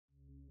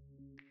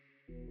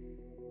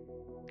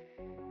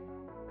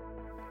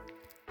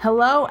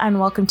Hello and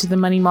welcome to the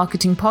Money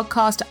Marketing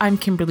Podcast. I'm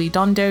Kimberly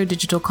Dondo,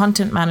 Digital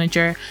Content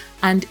Manager.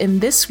 And in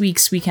this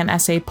week's Weekend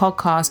Essay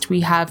podcast, we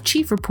have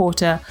Chief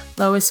Reporter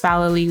Lois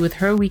Vallely with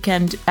her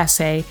weekend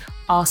essay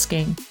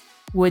asking,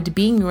 would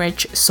being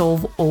rich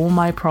solve all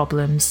my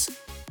problems?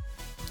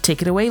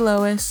 Take it away,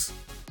 Lois.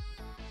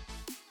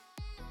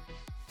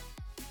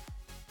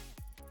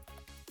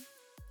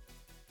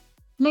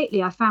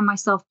 Lately, I found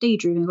myself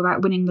daydreaming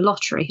about winning the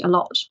lottery a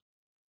lot.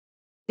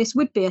 This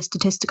would be a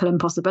statistical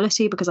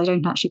impossibility because I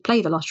don't actually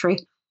play the lottery,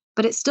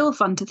 but it's still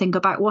fun to think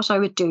about what I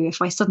would do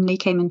if I suddenly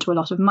came into a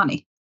lot of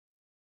money.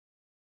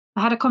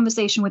 I had a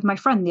conversation with my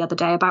friend the other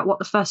day about what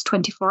the first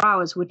 24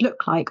 hours would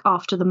look like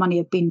after the money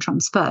had been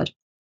transferred.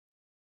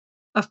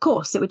 Of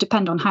course, it would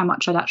depend on how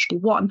much I'd actually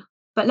won,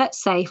 but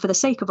let's say, for the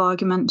sake of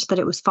argument, that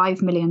it was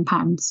 £5 million.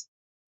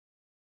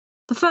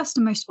 The first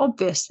and most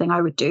obvious thing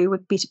I would do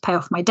would be to pay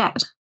off my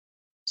debt.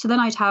 So then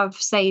I'd have,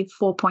 say,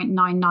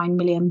 4.99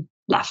 million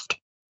left.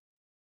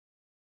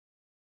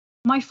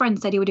 My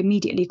friend said he would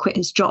immediately quit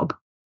his job,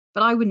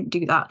 but I wouldn't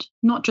do that,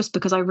 not just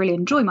because I really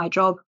enjoy my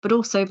job, but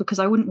also because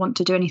I wouldn't want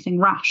to do anything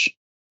rash.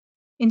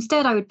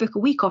 Instead, I would book a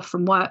week off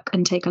from work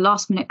and take a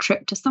last-minute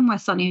trip to somewhere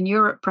sunny in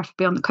Europe,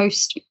 preferably on the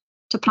coast,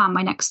 to plan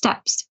my next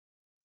steps.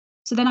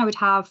 So then I would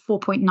have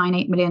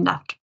 4.98 million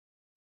left.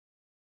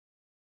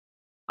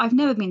 I've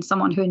never been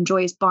someone who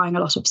enjoys buying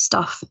a lot of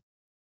stuff.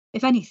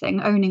 If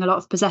anything, owning a lot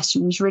of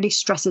possessions really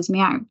stresses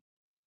me out.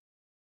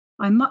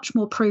 I'm much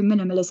more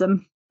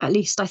pro-minimalism. At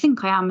least I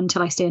think I am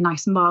until I see a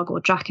nice mug or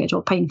jacket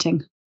or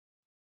painting.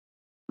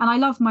 And I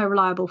love my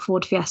reliable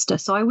Ford Fiesta,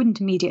 so I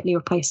wouldn't immediately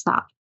replace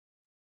that.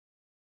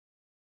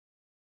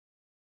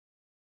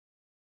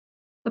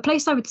 The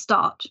place I would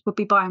start would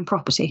be buying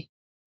property,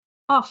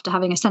 after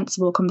having a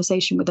sensible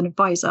conversation with an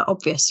advisor,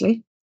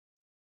 obviously.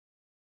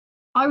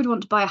 I would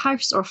want to buy a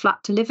house or a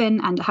flat to live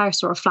in and a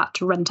house or a flat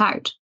to rent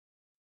out,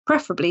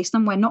 preferably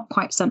somewhere not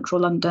quite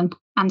central London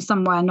and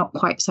somewhere not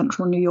quite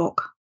central New York,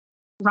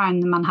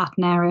 around the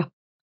Manhattan area.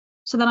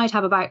 So then I'd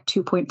have about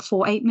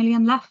 2.48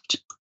 million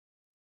left.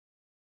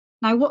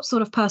 Now, what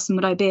sort of person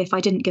would I be if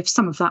I didn't give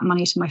some of that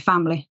money to my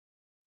family?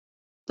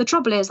 The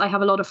trouble is, I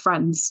have a lot of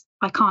friends.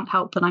 I can't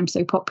help that I'm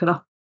so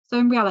popular. So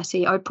in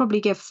reality, I would probably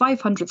give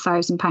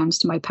 £500,000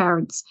 to my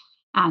parents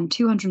and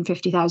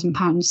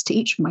 £250,000 to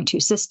each of my two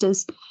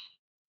sisters,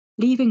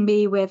 leaving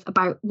me with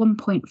about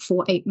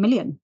 1.48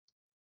 million.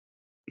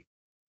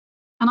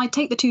 And I'd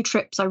take the two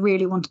trips I've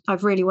really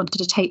wanted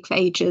to take for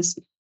ages.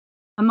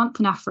 A month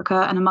in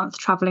Africa and a month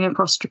travelling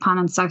across Japan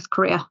and South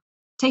Korea,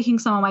 taking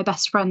some of my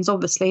best friends,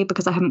 obviously,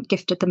 because I haven't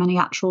gifted them any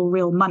actual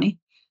real money.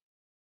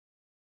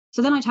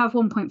 So then I'd have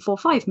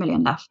 1.45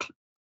 million left.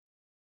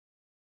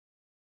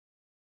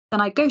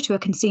 Then I'd go to a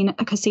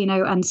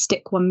casino and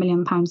stick £1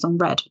 million on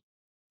red.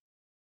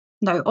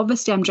 No,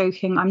 obviously I'm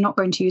joking. I'm not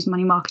going to use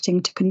money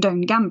marketing to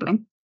condone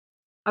gambling.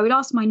 I would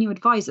ask my new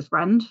advisor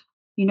friend,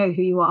 you know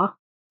who you are,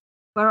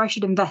 where I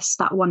should invest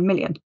that 1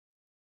 million.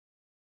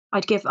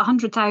 I'd give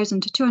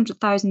 £100,000 to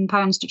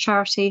 £200,000 to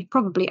charity,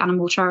 probably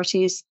animal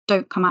charities,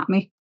 don't come at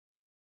me.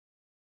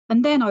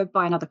 And then I would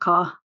buy another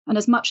car, and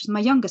as much as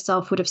my younger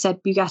self would have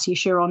said Bugatti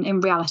Chiron, in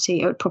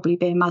reality it would probably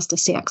be a Mazda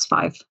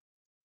CX-5.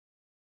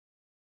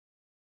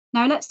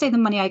 Now let's say the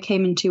money I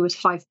came into was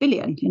 5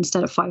 billion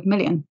instead of 5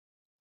 million.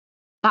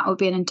 That would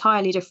be an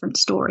entirely different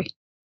story.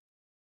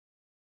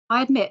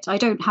 I admit I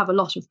don't have a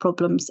lot of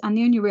problems, and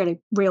the only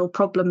really real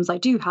problems I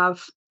do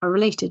have are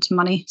related to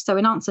money, so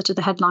in answer to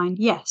the headline,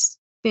 yes,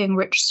 being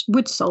rich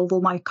would solve all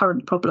my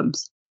current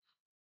problems.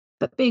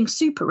 But being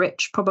super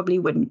rich probably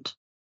wouldn't.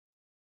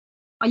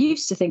 I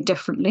used to think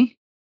differently.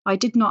 I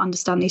did not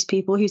understand these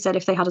people who said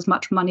if they had as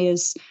much money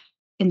as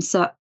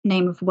insert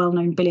name of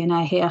well-known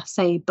billionaire here,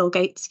 say Bill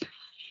Gates,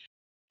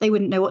 they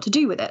wouldn't know what to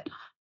do with it.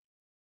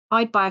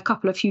 I'd buy a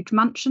couple of huge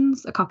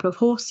mansions, a couple of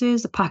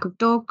horses, a pack of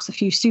dogs, a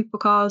few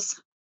supercars.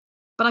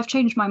 But I've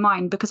changed my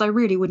mind because I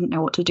really wouldn't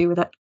know what to do with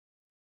it.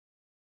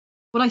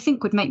 What I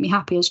think would make me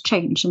happy has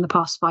changed in the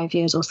past 5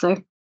 years or so.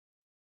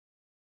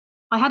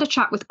 I had a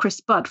chat with Chris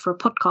Budd for a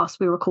podcast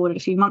we recorded a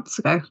few months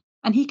ago,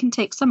 and he can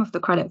take some of the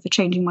credit for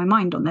changing my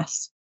mind on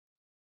this.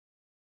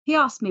 He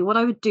asked me what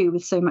I would do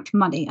with so much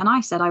money, and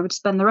I said I would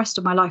spend the rest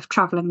of my life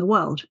travelling the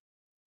world.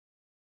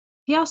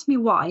 He asked me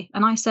why,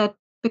 and I said,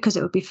 because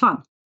it would be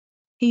fun.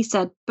 He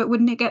said, but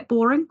wouldn't it get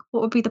boring?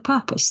 What would be the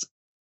purpose?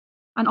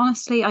 And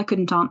honestly, I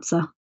couldn't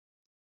answer.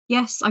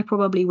 Yes, I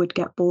probably would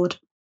get bored.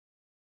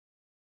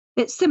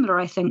 It's similar,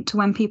 I think, to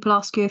when people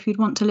ask you if you'd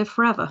want to live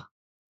forever.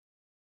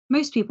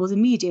 Most people's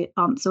immediate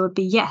answer would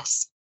be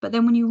yes, but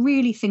then when you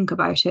really think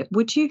about it,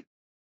 would you?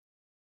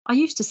 I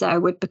used to say I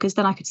would because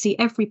then I could see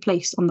every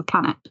place on the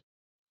planet.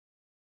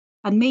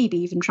 And maybe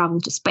even travel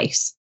to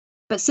space.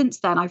 But since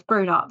then, I've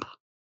grown up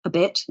a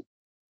bit,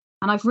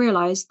 and I've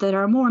realised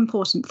there are more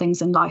important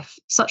things in life,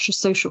 such as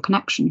social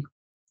connection.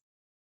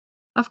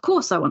 Of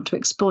course I want to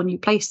explore new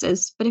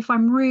places, but if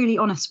I'm really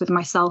honest with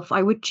myself,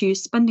 I would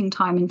choose spending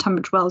time in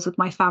Tunbridge Wells with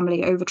my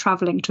family over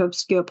travelling to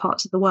obscure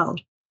parts of the world.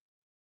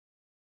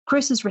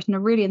 Chris has written a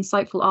really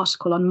insightful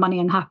article on money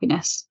and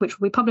happiness, which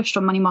will be published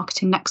on Money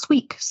Marketing next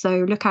week, so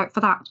look out for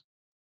that.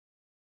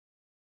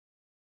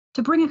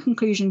 To bring a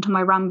conclusion to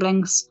my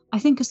ramblings, I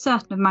think a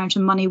certain amount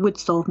of money would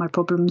solve my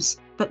problems,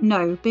 but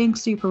no, being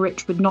super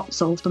rich would not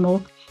solve them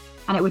all,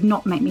 and it would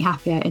not make me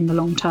happier in the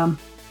long term.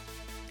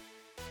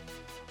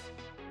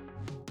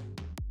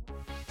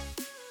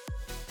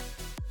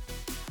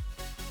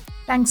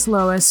 Thanks,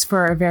 Lois,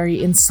 for a very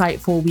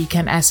insightful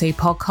Weekend Essay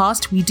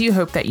podcast. We do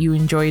hope that you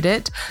enjoyed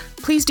it.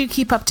 Please do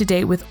keep up to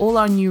date with all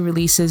our new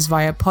releases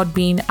via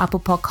Podbean,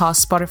 Apple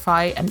Podcasts,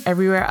 Spotify, and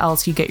everywhere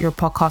else you get your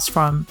podcasts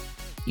from.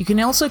 You can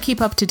also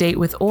keep up to date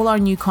with all our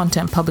new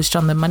content published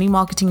on the Money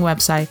Marketing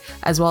website,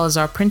 as well as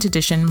our print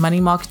edition, Money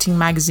Marketing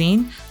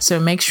Magazine, so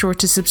make sure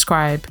to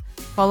subscribe.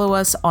 Follow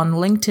us on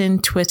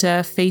LinkedIn,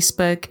 Twitter,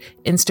 Facebook,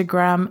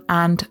 Instagram,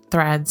 and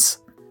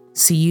Threads.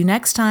 See you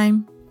next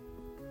time.